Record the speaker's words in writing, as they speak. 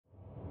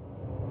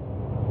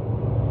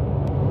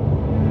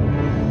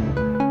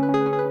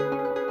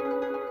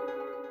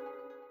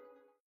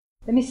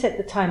Let me set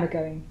the timer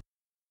going.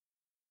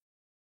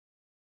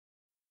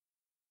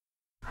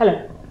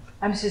 Hello,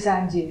 I'm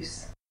Suzanne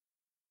Duce.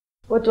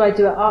 What do I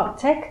do at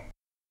ARG-tech?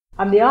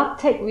 I'm the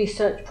ARG-tech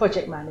Research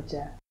Project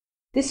Manager.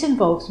 This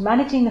involves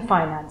managing the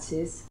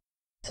finances,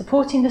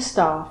 supporting the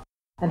staff,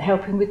 and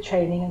helping with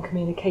training and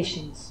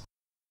communications.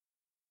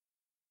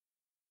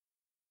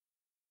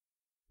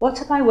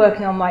 What am I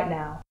working on right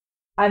now?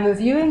 I'm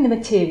reviewing the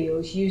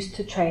materials used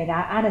to train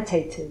our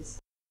annotators,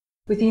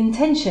 with the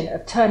intention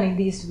of turning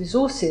these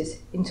resources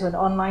into an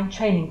online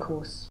training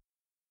course.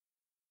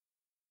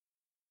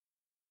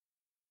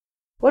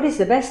 What is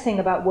the best thing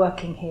about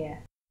working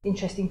here?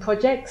 Interesting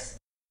projects,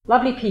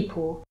 lovely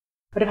people,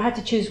 but if I had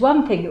to choose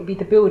one thing, it would be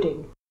the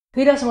building.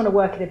 Who doesn't want to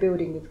work in a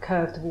building with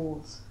curved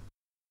walls?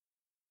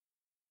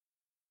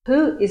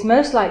 Who is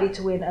most likely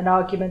to win an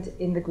argument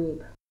in the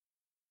group?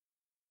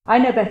 I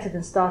know better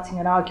than starting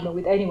an argument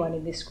with anyone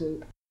in this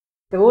group.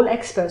 They're all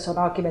experts on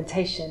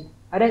argumentation.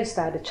 I don't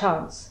stand a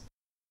chance.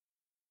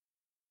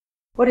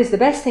 What is the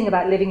best thing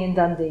about living in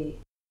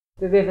Dundee?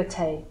 The River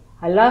Tay.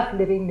 I love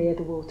living near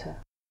the water.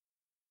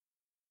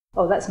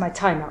 Oh, that's my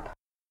time up.